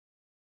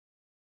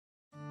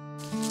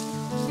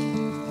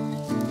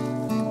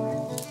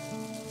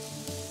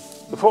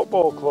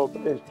football club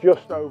is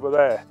just over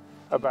there,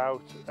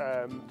 about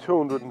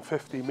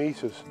 250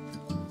 metres.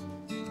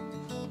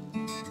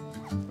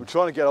 I'm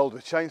trying to get hold of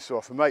a chainsaw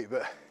off a mate,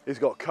 but he's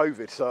got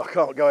COVID, so I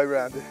can't go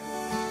around it.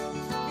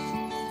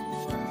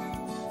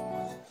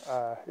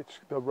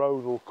 The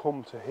road will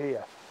come to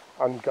here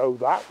and go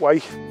that way.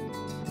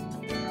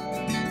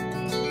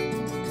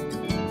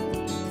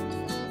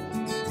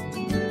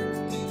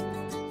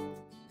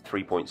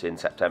 3 points in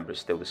September is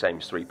still the same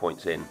as 3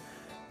 points in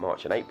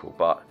March and April,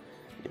 but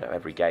you know,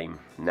 every game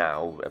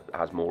now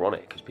has more on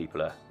it because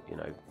people are, you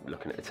know,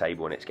 looking at the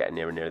table and it's getting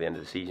nearer and nearer the end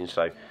of the season,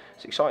 so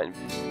it's exciting.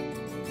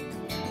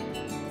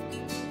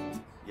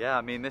 Yeah,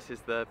 I mean, this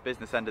is the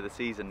business end of the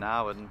season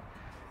now, and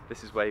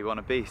this is where you want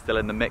to be, still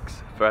in the mix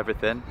for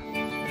everything.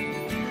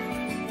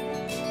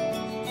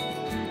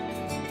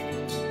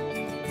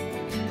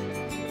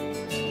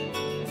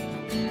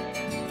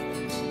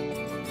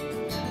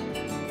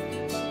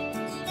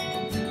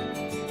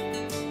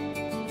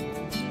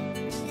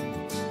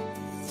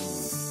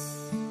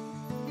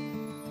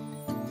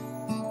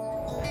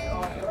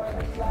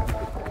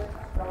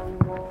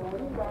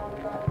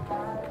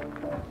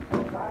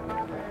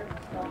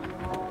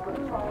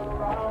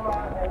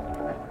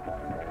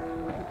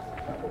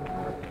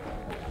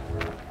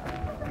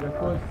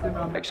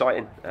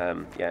 Exciting,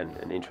 yeah,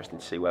 and interesting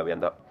to see where we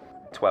end up.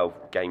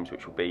 12 games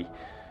which will be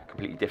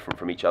completely different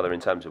from each other in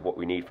terms of what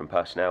we need from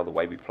personnel, the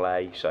way we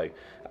play, so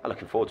I'm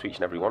looking forward to each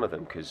and every one of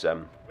them because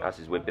as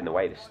has been the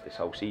way this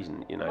whole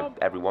season, you know,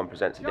 everyone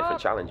presents a different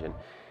challenge and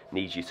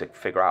needs you to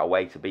figure out a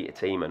way to beat a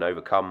team and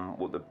overcome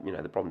what the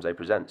problems they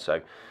present.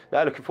 So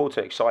no, looking forward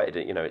to it, excited.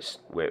 You know,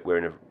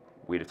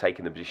 we'd have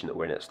taken the position that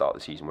we're in at the start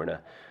of the season.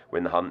 We're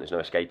in the hunt. There's no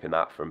escaping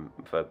that for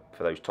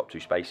those top two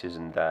spaces,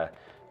 and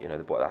you know,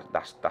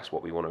 that's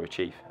what we want to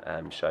achieve.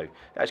 So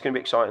yeah, it's going to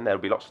be exciting. There'll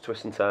be lots of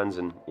twists and turns,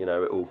 and you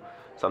know,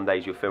 some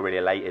days you'll feel really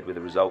elated with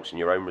the results and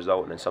your own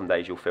result, and then some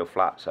days you'll feel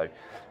flat. So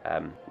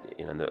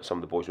you know, some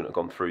of the boys wouldn't have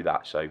gone through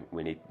that. So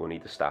we'll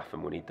need the staff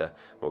and we'll need the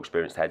more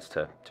experienced heads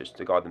to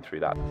guide them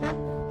through that.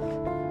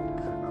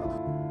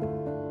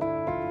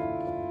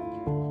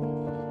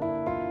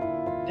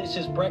 This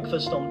is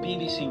Breakfast on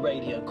BBC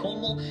Radio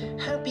Cornwall.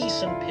 Happy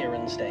St.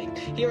 Piran's Day.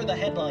 Here are the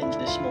headlines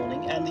this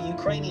morning, and the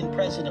Ukrainian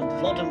President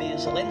Volodymyr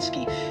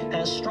Zelensky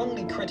has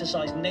strongly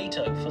criticised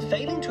NATO for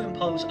failing to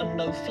impose a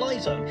no-fly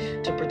zone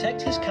to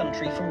protect his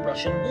country from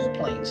Russian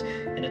warplanes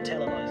in a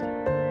televised...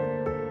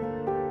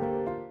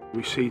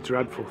 We see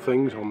dreadful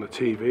things on the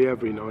TV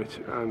every night,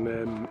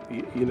 and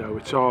you know,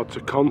 it's hard to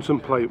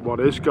contemplate what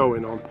is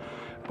going on,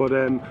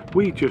 but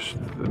we just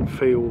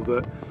feel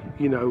that,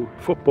 you know,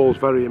 football's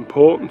very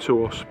important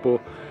to us,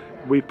 but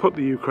we put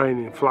the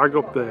Ukrainian flag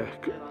up there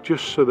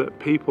just so that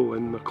people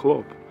in the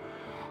club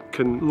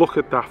can look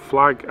at that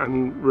flag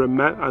and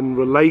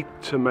relate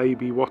to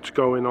maybe what's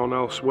going on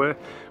elsewhere,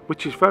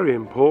 which is very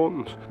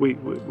important.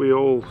 We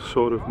all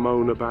sort of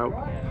moan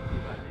about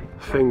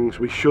things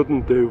we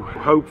shouldn't do.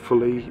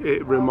 Hopefully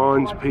it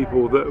reminds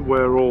people that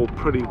we're all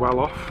pretty well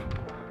off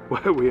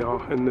where we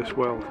are in this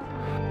world.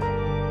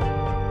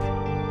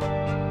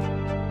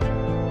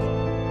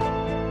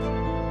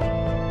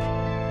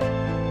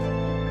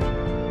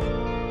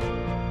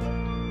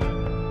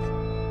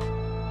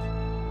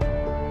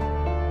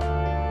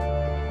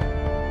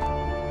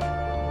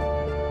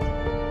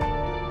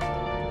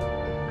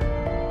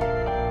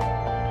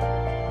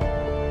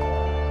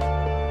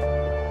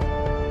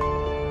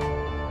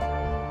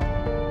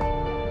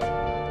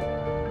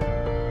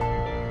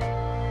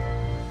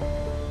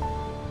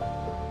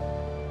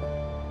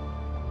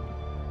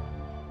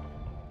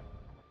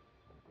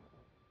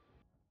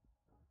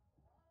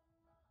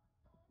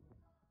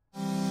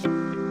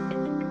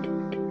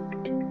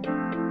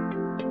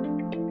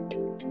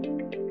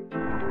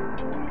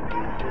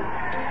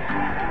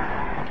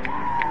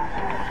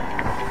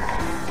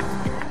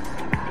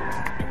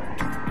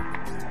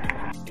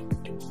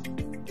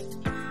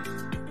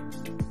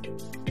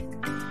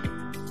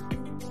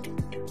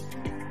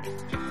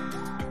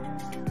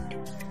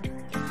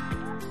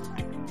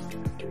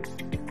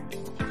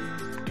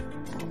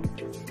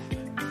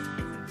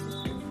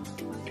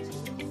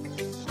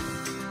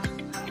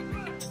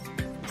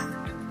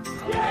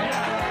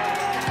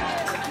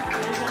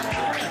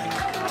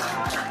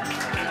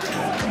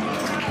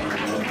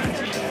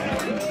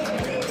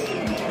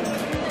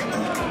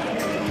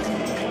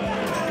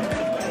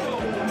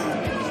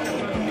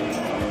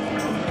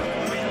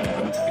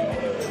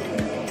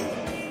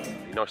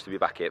 Nice to be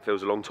back here. It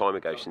feels a long time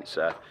ago since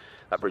that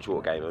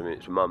Bridgewater game. I mean,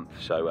 it's a month,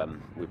 so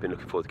we've been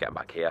looking forward to getting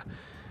back here.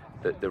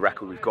 The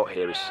record we've got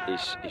here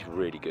is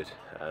really good.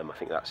 I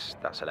think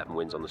that's 11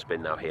 wins on the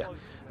spin now here,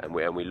 and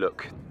we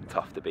look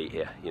tough to beat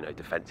here. You know,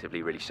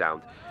 defensively really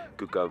sound,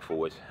 good going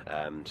forward.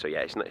 So yeah,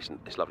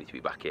 it's lovely to be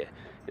back here.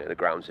 You know, the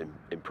ground's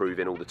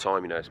improving all the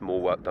time. You know, there's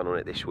more work done on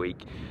it this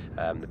week.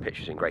 The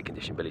pitch is in great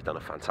condition. Billy's done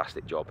a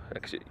fantastic job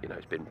because you know,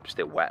 it's been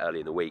still wet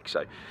early in the week.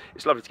 So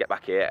it's lovely to get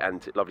back here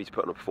and lovely to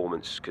put on a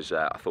performance because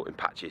I thought in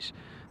patches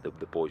the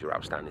boys were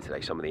outstanding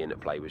today. Some of the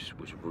interplay was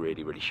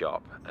really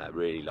sharp,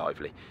 really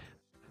lively.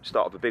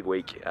 start of a big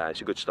week.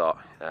 It's a good start,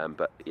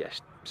 but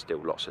yes,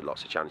 still lots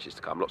of challenges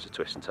to come, lots of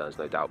twists and turns,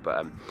 no doubt.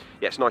 But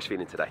yeah, it's a nice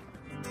feeling today.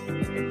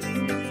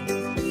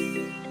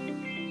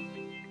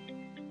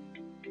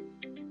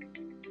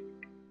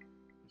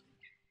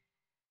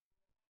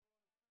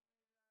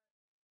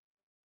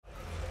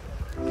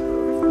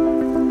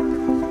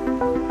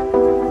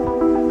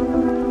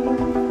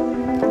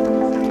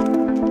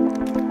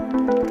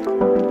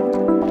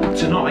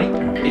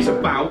 Tonight is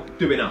about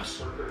doing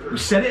us. We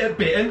said it at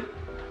Bitton,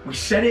 we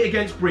said it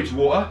against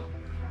Bridgewater,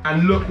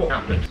 and look what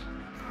happened.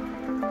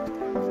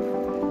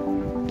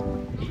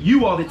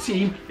 You are the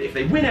team that if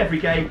they win every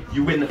game,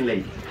 you win the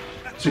league.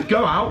 So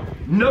go out,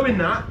 knowing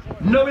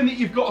that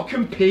you've got to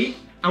compete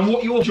and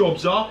what your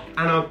jobs are,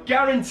 and I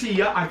guarantee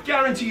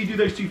you do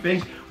those two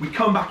things, we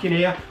come back in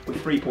here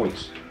with 3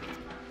 points.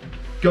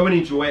 Go and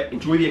enjoy it,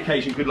 enjoy the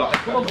occasion, good luck.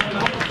 Come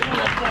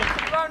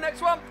on.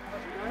 Next one.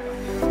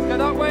 Go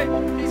that way,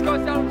 these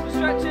guys down to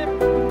stretch him.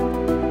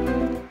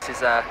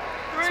 This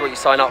is what you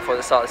sign up for at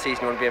the start of the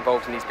season. You want to be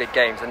involved in these big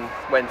games, and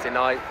Wednesday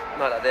night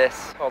like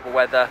this, horrible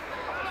weather,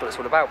 that's what it's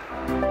all about.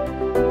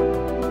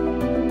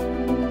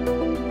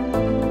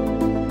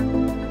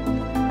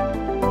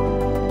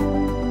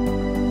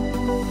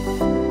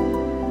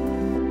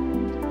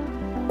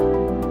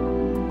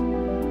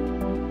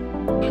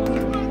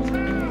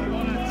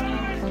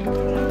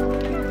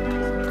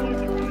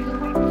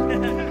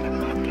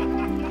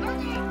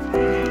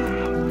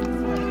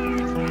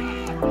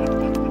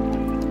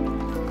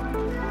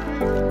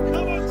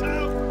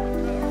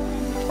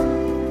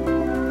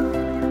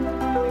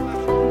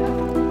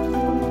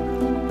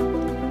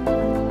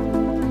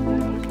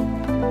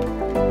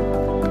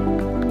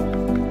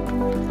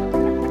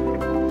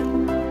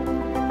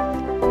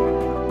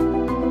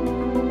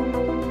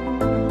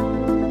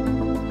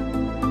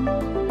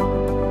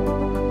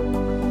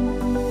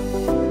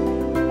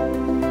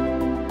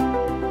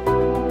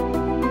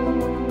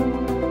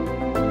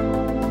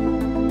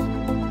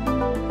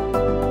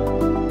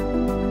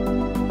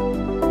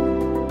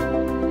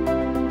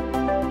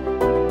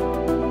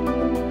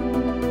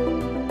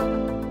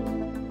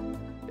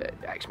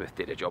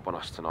 Did a job on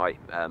us tonight.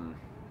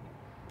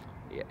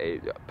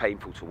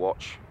 Painful to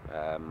watch.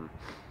 I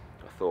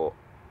thought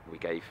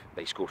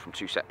they scored from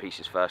 2 set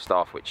pieces first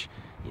half, which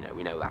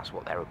we know that's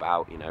what they're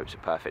about. It's a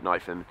perfect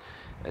night for them,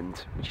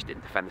 and we just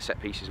didn't defend the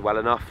set pieces well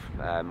enough.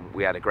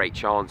 We had a great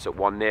chance at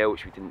 1-0,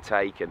 which we didn't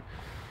take,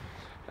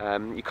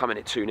 and you come in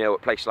at 2-0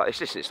 at places like this.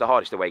 Listen, it's the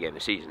hardest away game of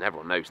the season.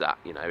 Everyone knows that.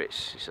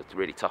 It's a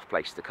really tough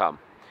place to come,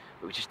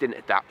 but we just didn't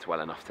adapt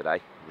well enough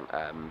today.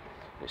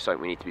 It's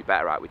something we need to be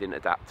better at. We didn't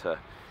adapt to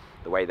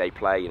the way they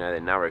play, they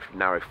narrow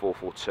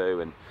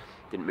 4-4-2 and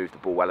didn't move the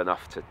ball well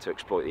enough to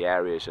exploit the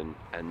areas and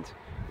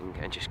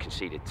just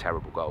conceded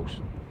terrible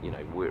goals.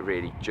 We're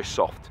really just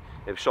soft.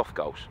 They were soft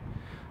goals.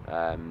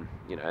 And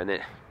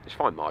there's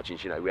fine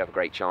margins. We have a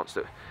great chance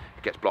that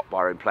it gets blocked by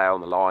our own player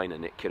on the line,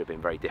 and it could have been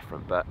very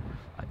different. But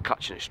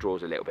clutching at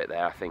straws a little bit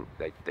there. I think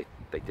they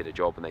did a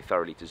job and they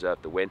thoroughly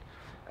deserved the win.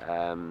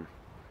 But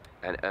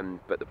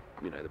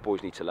the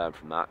boys need to learn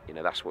from that.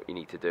 That's what you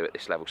need to do at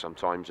this level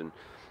sometimes, and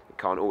it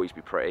can't always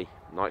be pretty.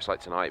 Nights like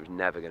tonight, it was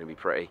never going to be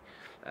pretty.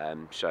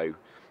 So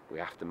we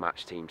have to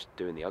match teams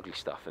doing the ugly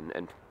stuff,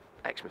 and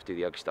Exmouth do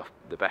the ugly stuff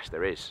the best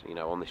there is,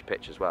 on this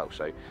pitch as well.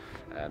 So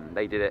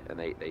they did it, and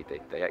they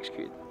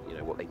executed,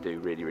 what they do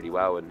really, really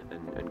well,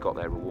 and got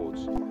their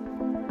rewards.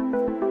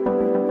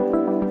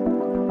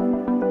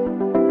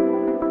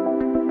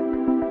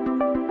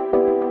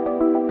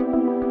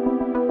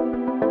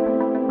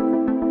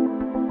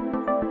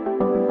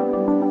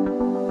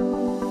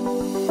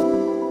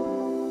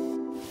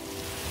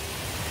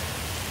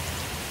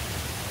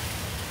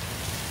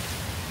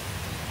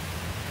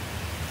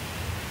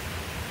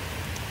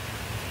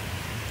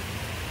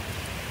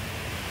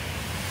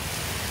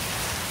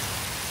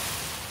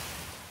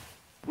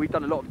 We've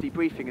done a lot of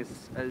debriefing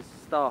as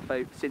staff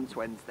since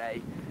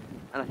Wednesday,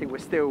 and I think we're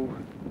still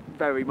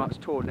very much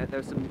torn. There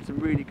were some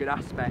really good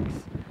aspects.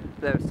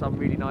 There were some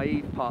really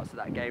naive parts of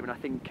that game, and I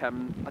think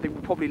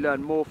we'll probably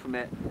learn more from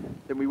it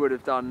than we would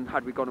have done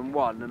had we gone and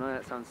won. And I know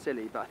that sounds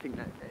silly, but I think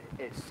that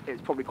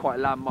it's probably quite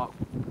a landmark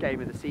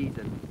game of the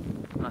season,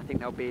 and I think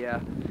there'll be a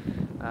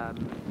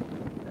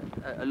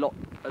lot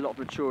of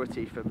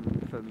maturity from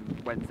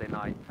Wednesday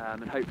night,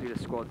 and hopefully the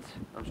squad,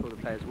 I'm sure the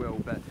players will,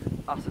 but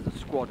us as a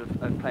squad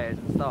of players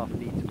and staff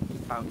need to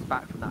bounce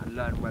back from that and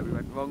learn where we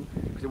went wrong,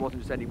 because it wasn't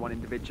just any one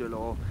individual,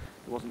 or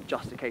it wasn't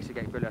just a case of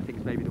getting brilliant. I think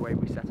it's maybe the way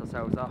we set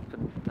ourselves up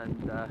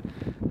and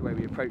the way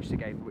we approach the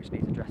game, which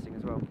needs addressing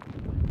as well.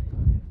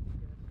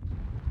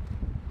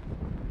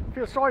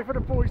 Feel sorry for the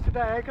boys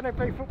today. Can they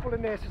play football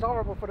in this? It's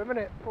horrible for them,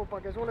 isn't it? Poor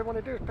buggers. All they want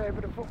to do is play a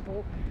bit of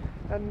football,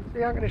 and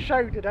they aren't going to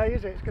show today,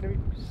 is it? It's going to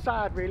be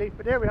sad, really.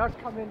 But there we are. It's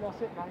come in.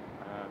 That's it, mate.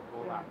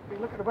 Yeah. You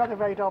look at the weather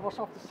radar. What's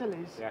off the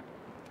sillies? Yeah.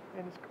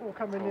 And it's all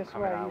coming this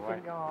way. You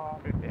think, oh.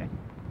 Yeah.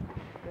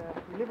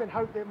 We live in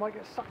hope that it might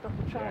get sucked up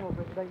the channel,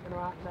 but it ain't going to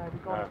happen now.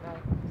 We've got it now.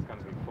 It's going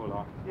to be full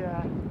on.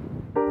 Yeah.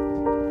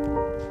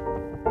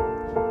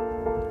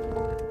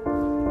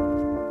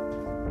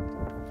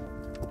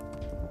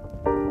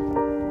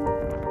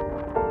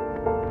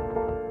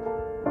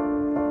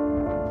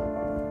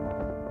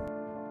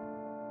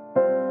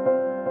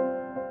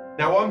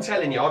 I'm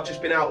telling you, I've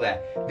just been out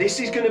there. This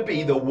is going to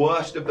be the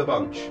worst of the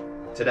bunch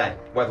today,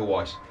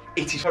 weather-wise.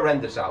 It is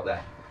horrendous out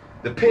there.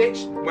 The pitch,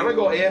 when I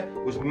got here,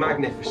 was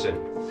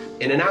magnificent.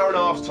 In an hour and a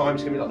half's time,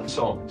 it's going to be like the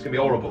song. It's going to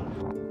be horrible.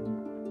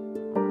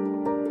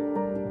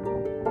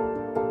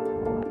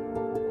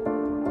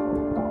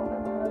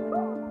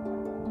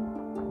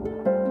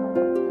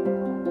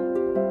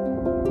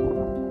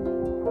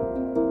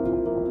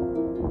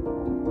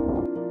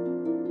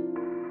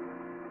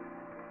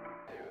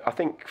 I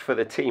think for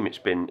the team it's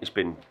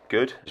been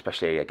good,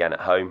 especially again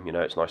at home. You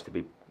know, it's nice to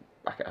be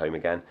back at home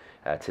again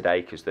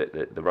today, because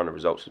the run of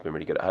results has been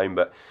really good at home.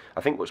 But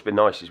I think what's been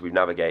nice is we've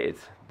navigated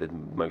the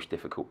most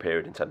difficult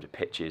period in terms of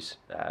pitches.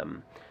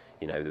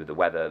 You know, the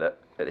weather that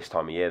at this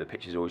time of year, the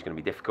pitch is always going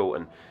to be difficult,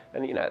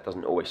 and you know, it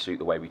doesn't always suit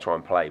the way we try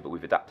and play. But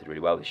we've adapted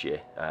really well this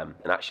year, and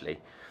actually,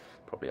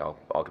 probably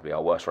arguably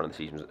our worst run of the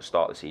season was at the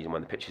start of the season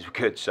when the pitches were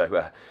good. So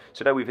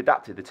no, we've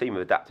adapted. The team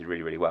have adapted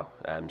really well.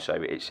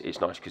 So it's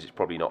nice, because it's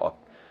probably not a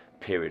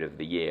period of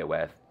the year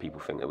where people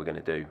think that we're going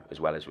to do as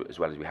well as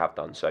we have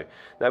done. So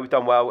no, we've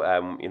done well.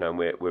 You know, and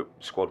we're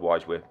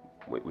squad-wise,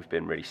 we've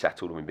been really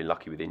settled, and we've been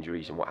lucky with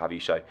injuries and what have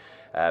you. So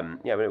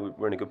yeah,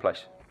 we're in a good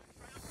place.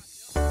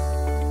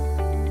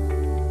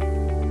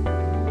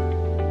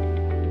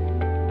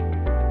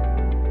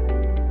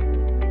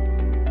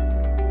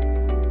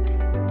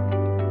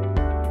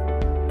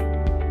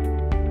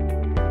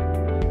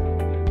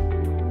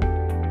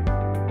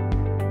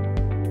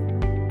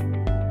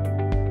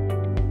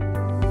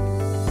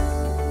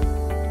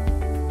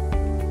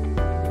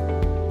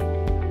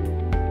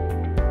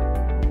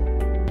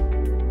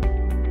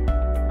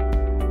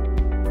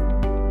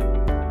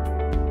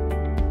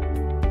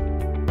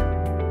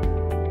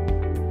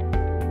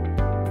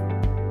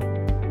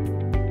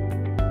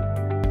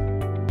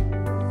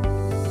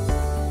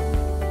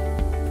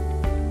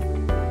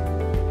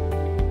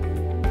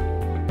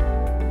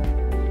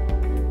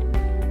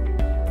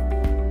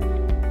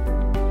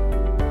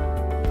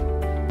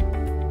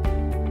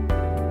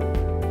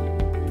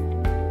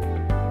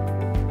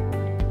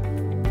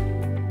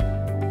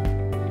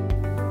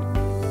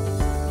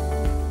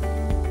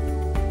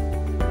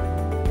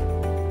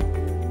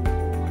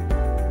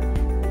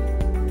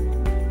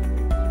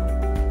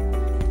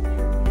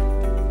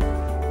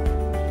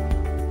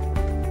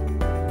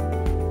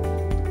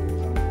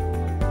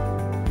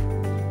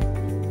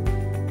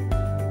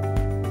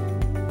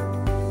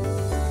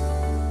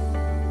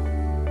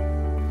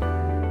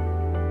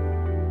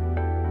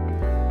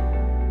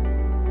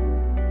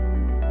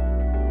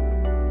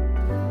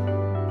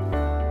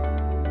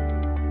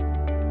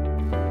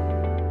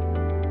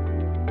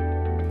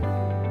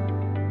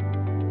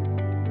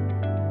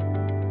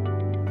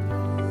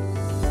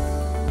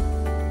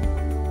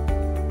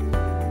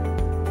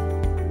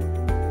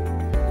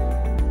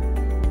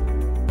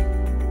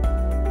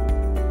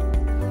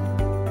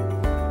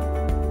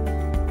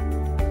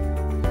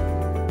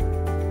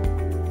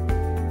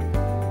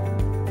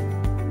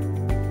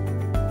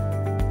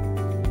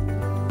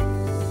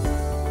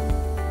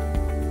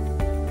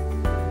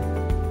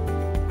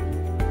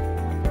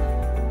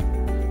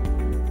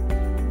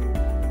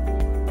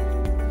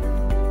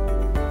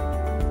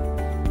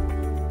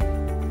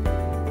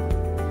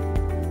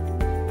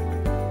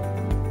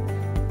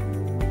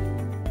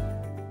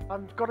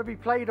 Got to be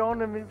played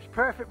on, and it was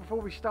perfect before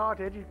we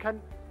started. You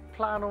can't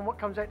plan on what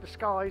comes out the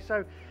sky,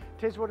 so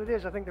it is what it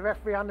is. I think the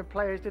referee and the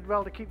players did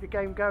well to keep the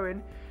game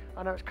going.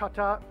 I know it's cut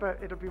up, but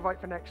it'll be right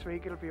for next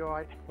week. It'll be all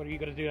right. What are you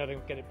going to do now to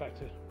get it back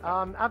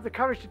to? Have the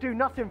courage to do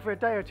nothing for a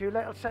day or two,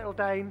 let it settle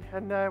down,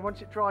 and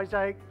once it dries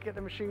out, get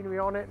the machinery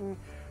on it and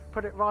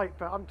put it right.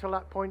 But up until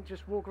that point,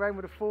 just walk around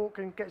with a fork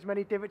and get as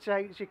many divots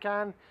out as you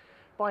can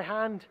by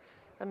hand.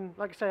 And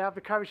like I say, have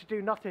the courage to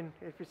do nothing.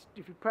 If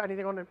you put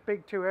anything on it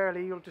big too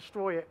early, you'll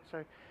destroy it.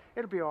 So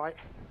it'll be all right.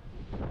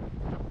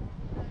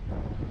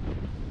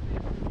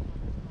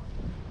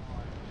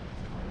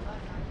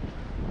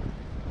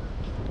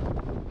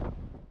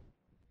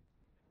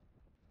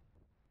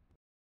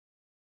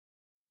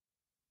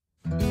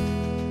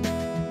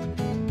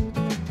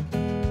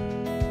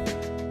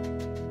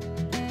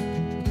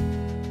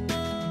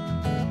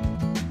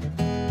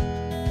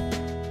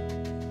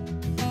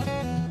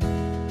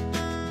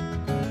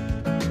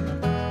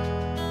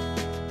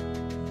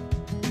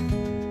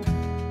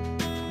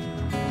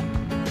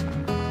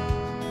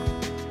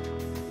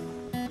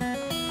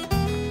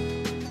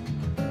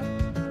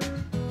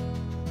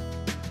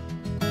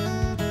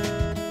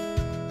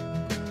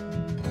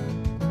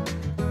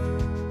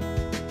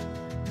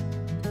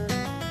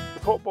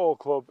 Football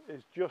club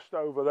is just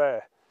over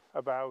there,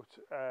 about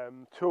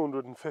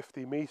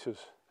 250 metres.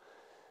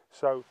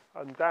 So,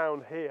 and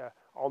down here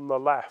on the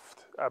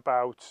left,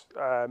 about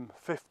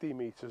 50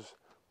 metres,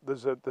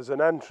 there's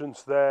an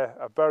entrance there,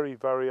 a very,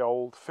 very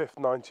old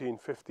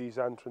 1950s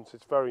entrance.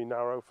 It's very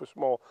narrow for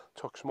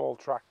small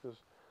tractors.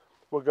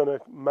 We're going to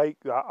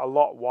make that a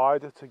lot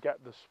wider to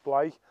get the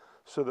splay,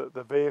 so that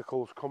the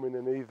vehicles coming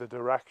in either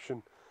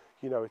direction,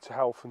 you know, it's a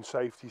health and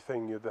safety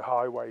thing, the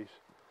highways.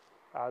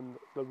 And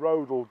the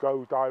road will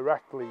go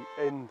directly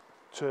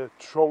into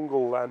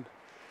Trungle then,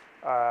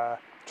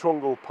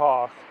 Trungle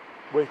Park,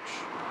 which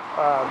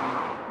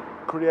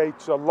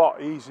creates a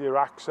lot easier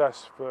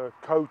access for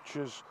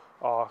coaches,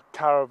 our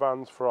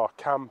caravans for our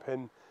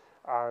camping,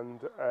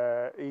 and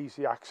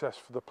easy access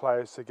for the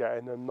players to get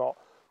in and not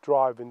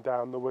driving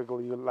down the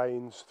wiggly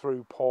lanes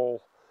through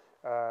Paul.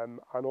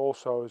 And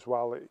also as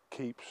well, it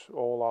keeps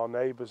all our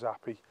neighbours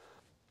happy.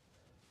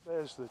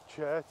 There's the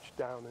church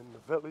down in the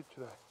village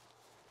there,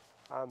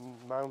 and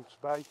Mounts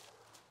Bay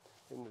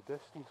in the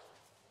distance.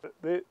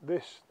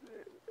 This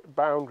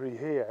boundary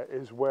here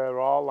is where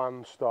our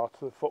land starts,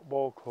 the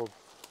football club.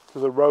 So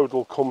the road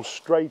will come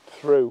straight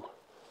through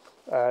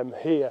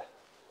here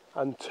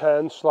and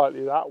turn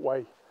slightly that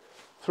way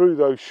through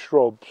those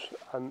shrubs,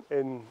 and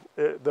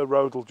the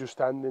road will just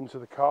end into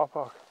the car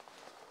park.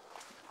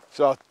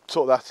 So I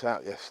took that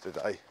out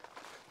yesterday.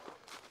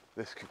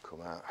 This could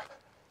come out.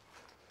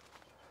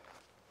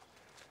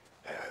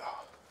 There we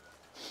are.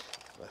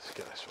 Let's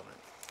get this one in.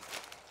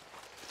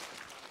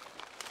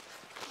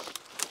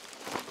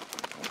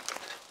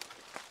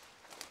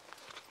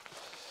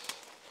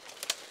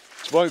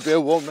 It won't be a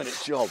 1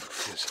 minute job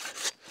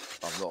because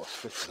I'm not as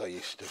fit as I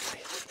used to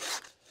be.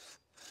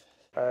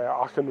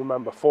 I can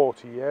remember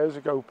 40 years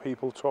ago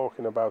people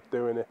talking about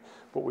doing it,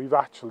 but we've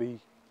actually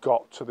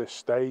got to this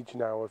stage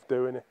now of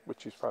doing it,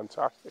 which is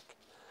fantastic.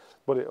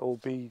 But it'll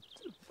be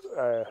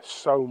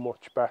so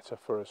much better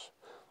for us.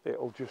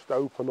 It'll just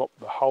open up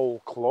the whole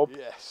club.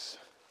 Yes.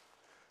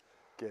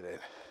 Get in.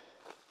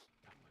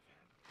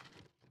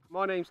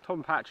 My name's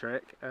Tom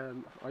Patrick.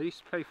 I used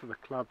to play for the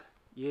club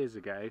years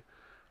ago,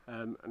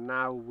 and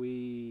now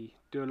we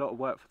do a lot of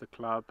work for the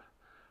club.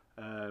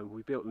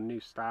 We built a new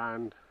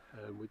stand,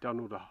 we've done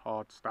all the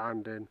hard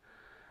standing,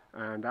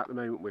 and at the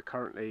moment we're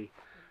currently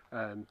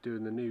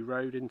doing the new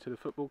road into the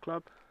football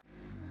club.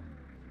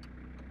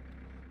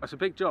 It's a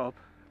big job,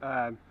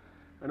 and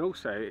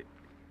also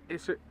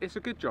it's a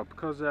good job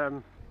because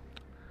the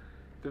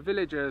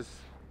villagers,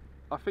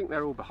 I think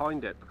they're all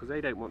behind it because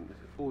they don't want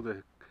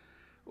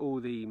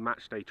all the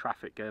match day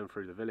traffic going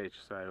through the village,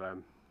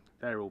 so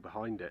they're all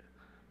behind it,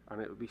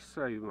 and it would be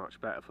so much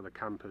better for the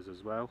campers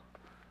as well.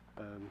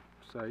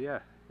 So yeah,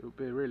 it would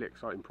be a really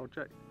exciting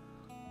project.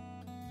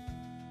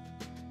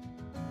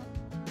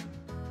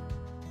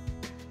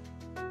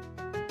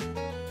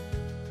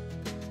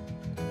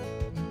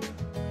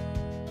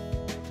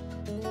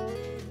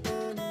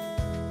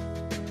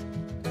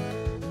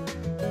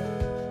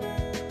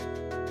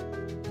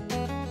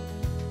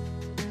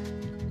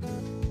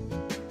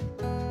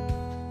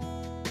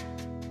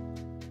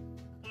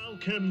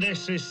 Welcome,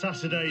 this is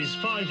Saturday's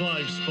 5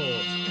 Live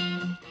Sport.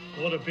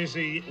 What a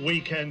busy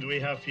weekend we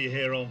have for you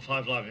here on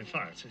 5 Live. In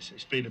fact,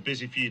 it's been a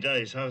busy few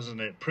days, hasn't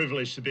it?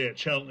 Privileged to be at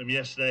Cheltenham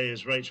yesterday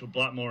as Rachel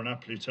Blackmore and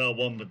Aplutel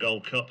won the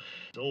Gold Cup.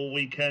 All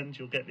weekend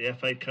you'll get the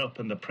FA Cup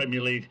and the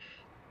Premier League.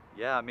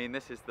 Yeah, I mean,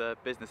 this is the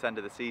business end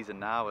of the season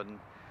now, and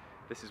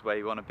this is where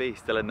you want to be,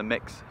 still in the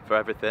mix for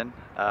everything.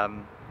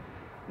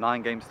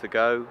 9 games to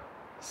go,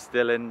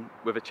 still in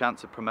with a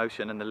chance of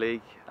promotion in the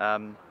league.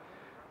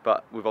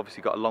 But we've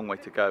obviously got a long way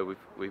to go.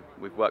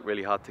 We've worked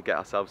really hard to get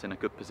ourselves in a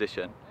good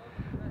position,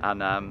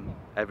 and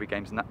every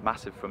game's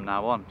massive from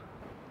now on.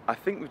 I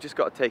think we've just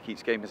got to take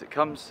each game as it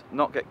comes,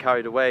 not get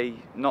carried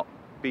away, not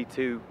be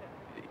too,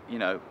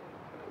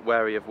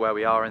 wary of where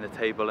we are in the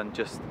table, and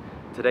just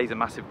today's a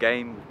massive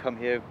game. We've come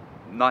here,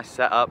 nice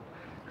setup,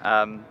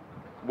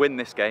 win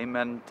this game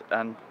and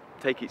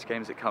take each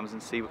game as it comes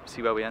and see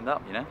where we end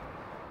up.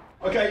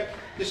 Okay,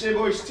 this is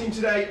boys. Team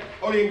today: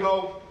 Ollie in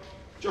goal.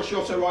 Josh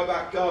Otto right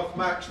back, Gov,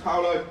 Max,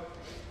 Paolo,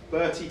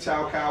 Bertie,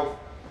 Taucal,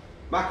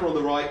 Macca on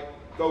the right,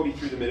 Goldie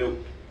through the middle,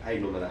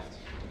 Hayden on the left.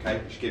 Okay,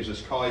 which gives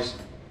us Kais,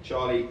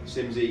 Charlie,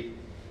 Simsy,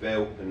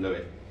 Bill and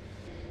Louis.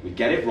 We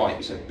get it right,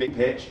 it's a big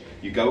pitch,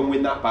 you go and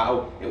win that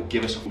battle, it'll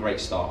give us a great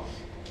start.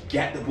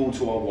 Get the ball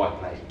to our white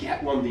play,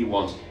 get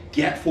 1v1s,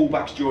 get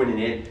fullbacks joining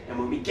in, and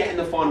when we get in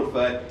the final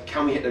third,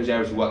 can we hit those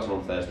areas we worked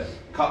on Thursday?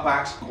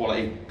 Cutbacks,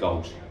 quality,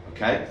 goals,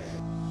 okay?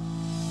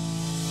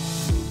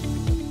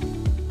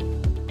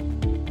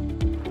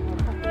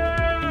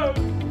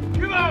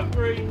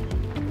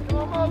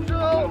 Come on,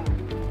 Mousehole!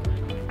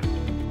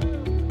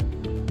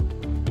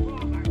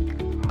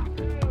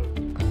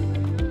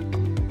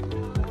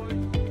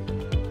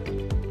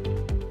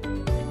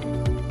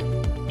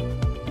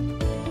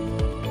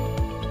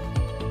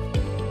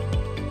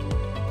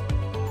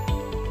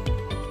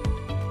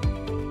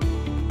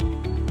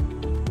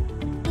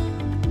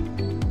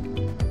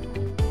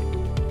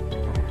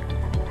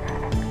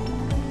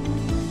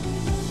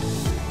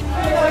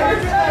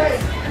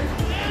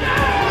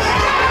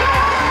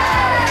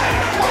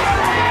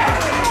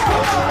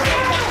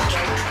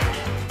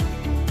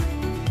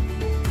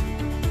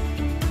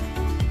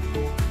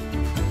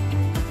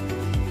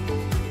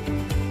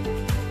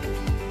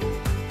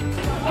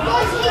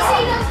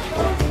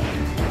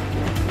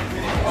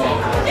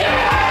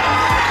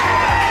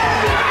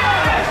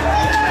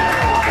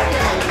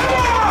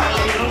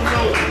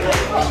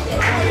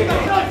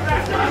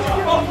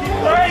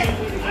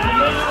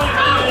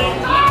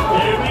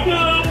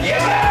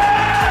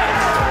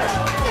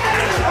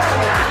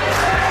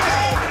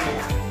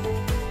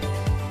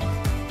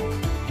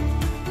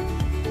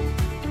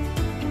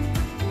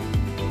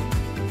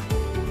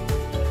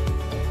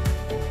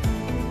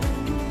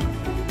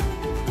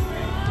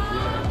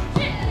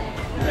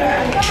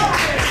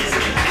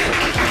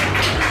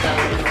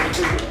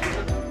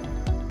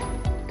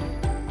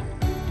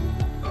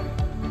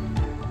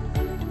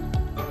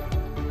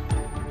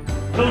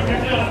 We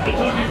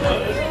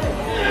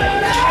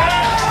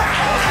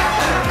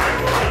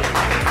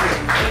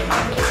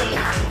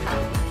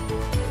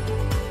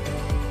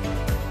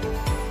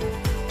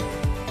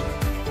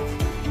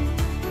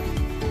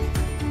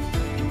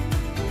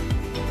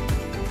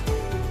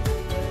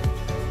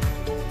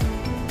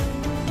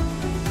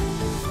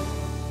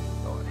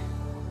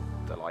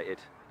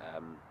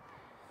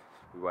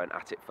weren't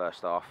at it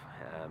first half,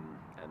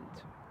 and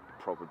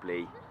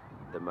probably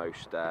the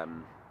most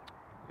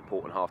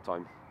important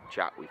half-time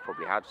chat we've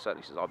probably had,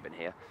 certainly since I've been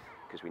here,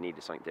 because we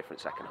needed something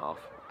different second half,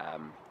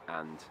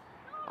 and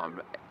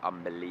I'm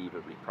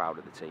unbelievably proud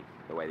of the team,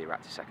 the way they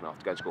reacted second half.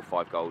 To go and score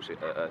 5 goals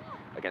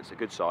against a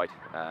good side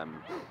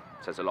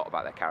says a lot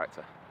about their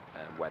character.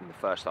 When the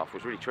first half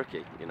was really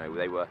tricky, you know,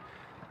 they were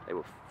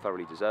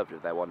thoroughly deserved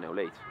of their 1-0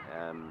 lead,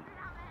 and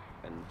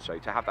so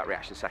to have that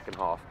reaction second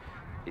half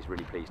is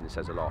really pleasing. It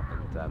says a lot,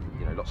 and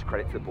you know, lots of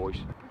credit to the boys.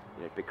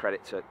 You know, big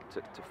credit to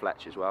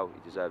Fletch as well.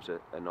 He deserves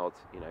a nod.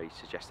 You know, he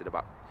suggested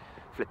about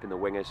flipping the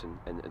wingers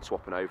and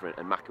swapping over,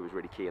 and Maka was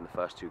really key in the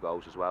first 2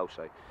 goals as well.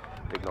 So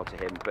big nod to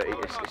him. But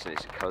it's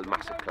a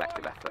massive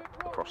collective effort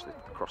across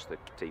the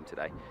team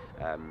today.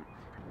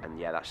 And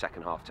yeah, that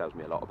second half tells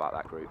me a lot about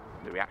that group.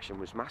 The reaction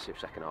was massive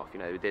second half. You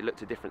know, they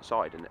looked a different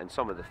side, and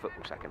some of the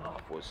football second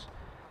half was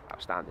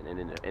outstanding,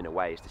 and in a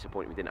way it's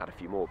disappointing we didn't add a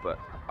few more, but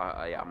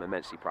I'm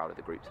immensely proud of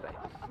the group today.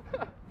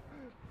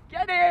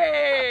 Get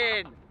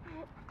in!